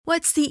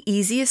What's the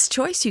easiest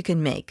choice you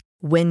can make?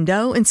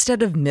 Window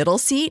instead of middle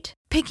seat?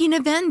 Picking a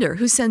vendor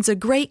who sends a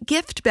great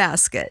gift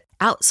basket?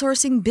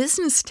 Outsourcing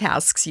business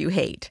tasks you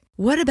hate?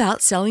 What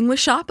about selling with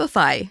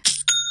Shopify?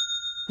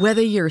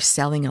 Whether you're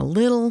selling a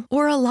little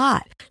or a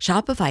lot,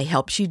 Shopify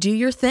helps you do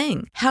your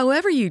thing,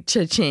 however you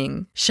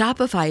cha-ching.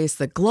 Shopify is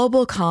the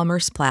global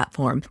commerce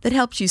platform that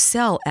helps you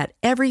sell at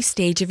every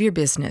stage of your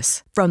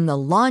business. From the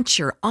launch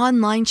your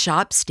online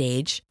shop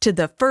stage to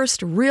the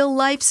first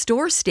real-life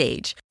store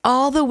stage,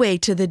 all the way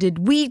to the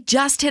did we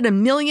just hit a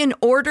million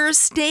orders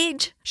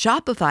stage.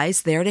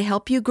 Shopify's there to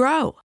help you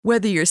grow.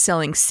 Whether you're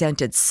selling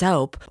scented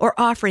soap or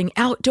offering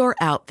outdoor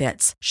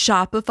outfits,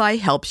 Shopify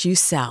helps you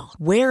sell.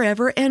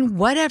 Wherever and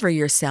whatever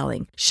you're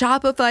selling,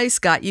 Shopify's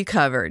got you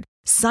covered.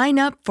 Sign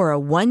up for a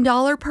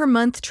 $1 per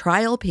month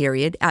trial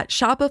period at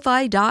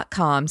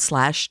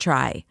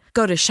shopify.com/try.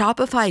 Go to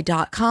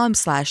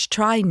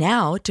shopify.com/try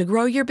now to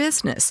grow your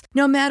business,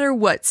 no matter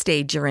what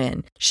stage you're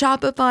in.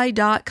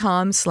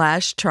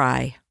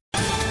 Shopify.com/try.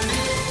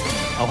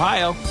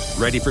 Ohio,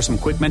 ready for some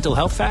quick mental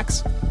health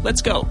facts?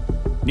 Let's go.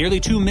 Nearly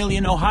 2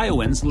 million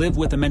Ohioans live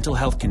with a mental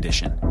health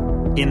condition.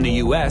 In the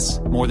U.S.,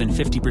 more than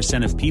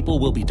 50% of people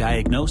will be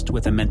diagnosed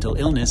with a mental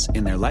illness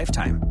in their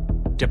lifetime.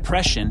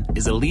 Depression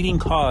is a leading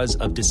cause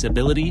of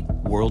disability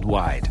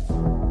worldwide.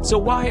 So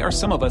why are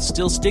some of us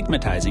still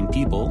stigmatizing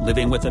people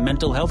living with a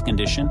mental health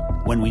condition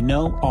when we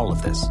know all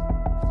of this?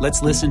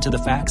 Let's listen to the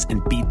facts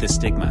and beat the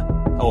stigma.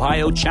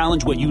 Ohio,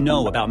 challenge what you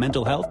know about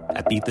mental health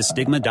at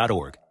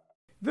beatthestigma.org.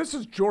 This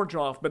is George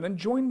Hoffman, and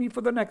join me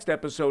for the next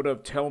episode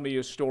of Tell Me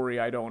a Story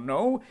I Don't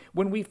Know,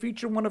 when we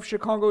feature one of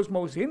Chicago's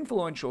most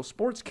influential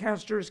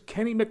sportscasters,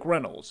 Kenny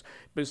McReynolds.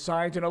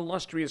 Besides an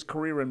illustrious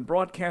career in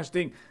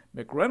broadcasting,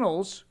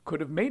 McReynolds could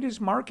have made his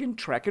mark in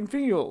track and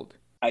field.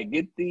 I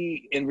get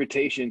the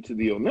invitation to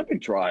the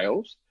Olympic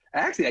trials.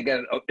 Actually, I got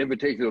an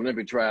invitation to the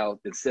Olympic trials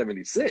in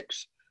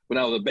 '76 when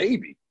I was a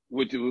baby,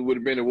 which would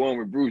have been the one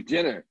where Bruce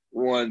Jenner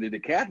won the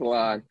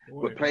decathlon.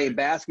 But playing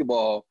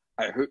basketball,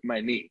 I hurt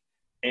my knee.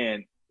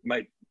 And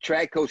my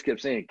track coach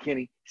kept saying,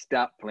 Kenny,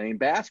 stop playing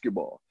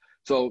basketball.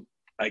 So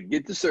I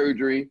get the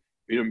surgery.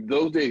 You know,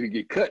 those days we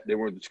get cut, they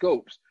weren't the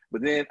scopes.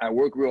 But then I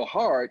work real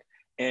hard,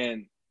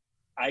 and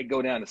I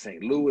go down to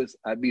St. Louis.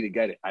 I beat a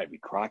guy named Ivy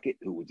Crockett,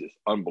 who was just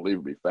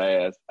unbelievably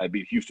fast. I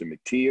beat Houston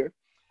McTeer,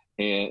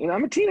 and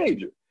I'm a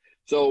teenager.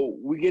 So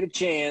we get a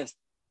chance,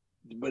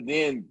 but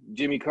then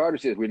Jimmy Carter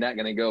says we're not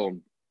going to go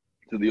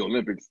to the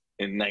Olympics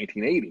in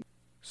 1980.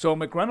 So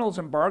McReynolds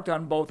embarked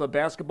on both a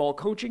basketball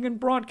coaching and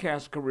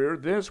broadcast career,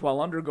 this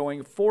while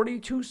undergoing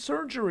 42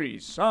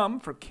 surgeries, some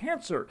for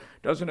cancer.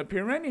 Doesn't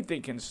appear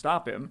anything can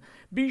stop him.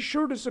 Be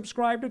sure to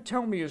subscribe to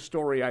Tell Me a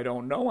Story I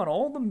Don't Know on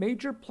all the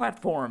major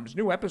platforms.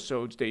 New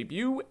episodes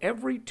debut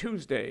every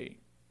Tuesday.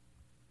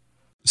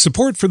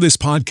 Support for this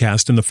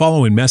podcast and the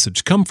following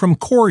message come from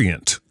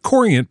Corient.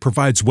 Corient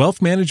provides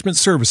wealth management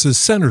services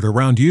centered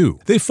around you.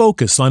 They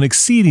focus on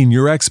exceeding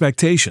your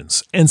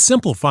expectations and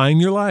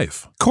simplifying your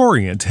life.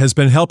 Corient has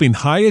been helping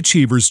high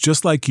achievers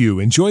just like you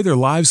enjoy their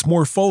lives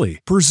more fully,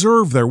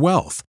 preserve their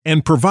wealth,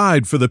 and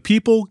provide for the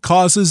people,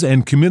 causes,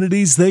 and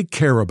communities they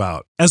care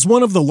about. As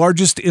one of the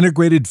largest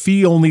integrated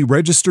fee-only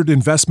registered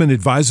investment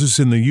advisors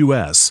in the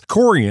U.S.,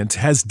 Corient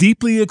has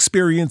deeply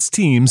experienced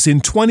teams in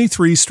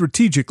 23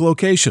 strategic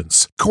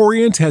locations.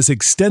 Corient has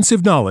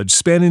extensive knowledge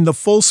spanning the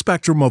full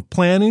spectrum of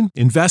planning,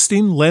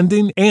 investing,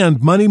 lending, and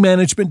money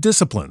management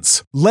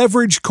disciplines.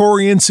 Leverage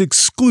Corient's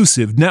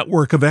exclusive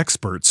network of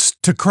experts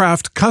to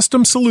craft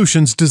custom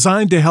solutions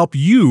designed to help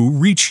you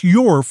reach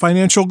your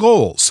financial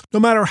goals, no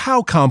matter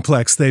how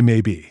complex they may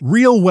be.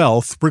 Real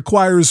wealth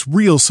requires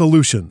real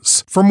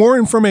solutions. For more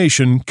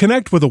information,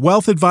 connect with a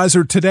wealth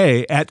advisor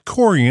today at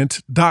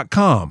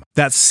Corient.com.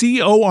 That's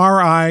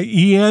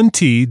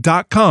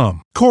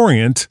Corient.com.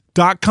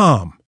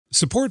 Corient.com.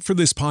 Support for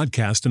this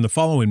podcast and the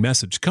following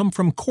message come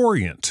from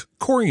Corient.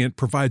 Corient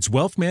provides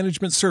wealth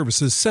management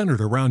services centered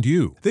around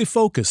you. They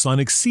focus on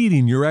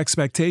exceeding your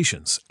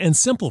expectations and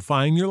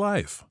simplifying your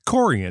life.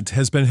 Corient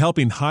has been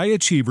helping high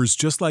achievers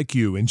just like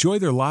you enjoy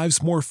their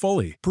lives more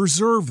fully,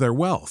 preserve their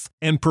wealth,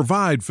 and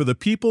provide for the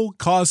people,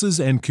 causes,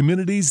 and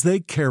communities they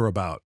care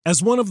about.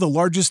 As one of the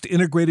largest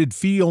integrated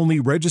fee-only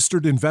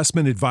registered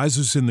investment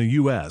advisors in the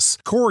U.S.,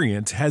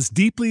 Corient has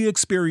deeply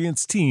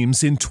experienced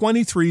teams in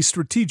 23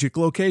 strategic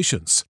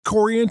locations.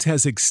 Corient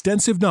has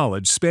extensive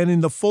knowledge spanning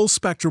the full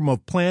spectrum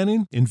of planning,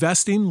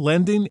 investing,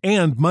 lending,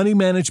 and money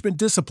management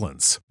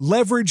disciplines.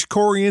 Leverage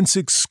Corient's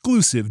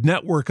exclusive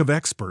network of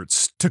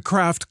experts to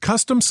craft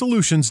custom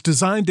solutions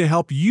designed to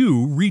help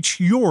you reach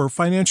your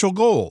financial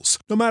goals,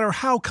 no matter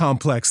how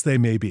complex they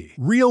may be.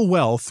 Real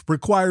wealth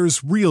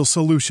requires real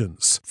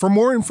solutions. For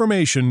more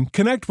information,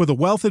 connect with a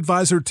wealth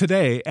advisor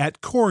today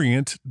at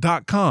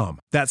Corient.com.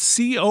 That's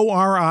Corient.com.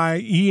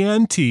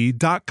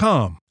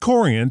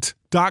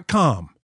 Corient.com.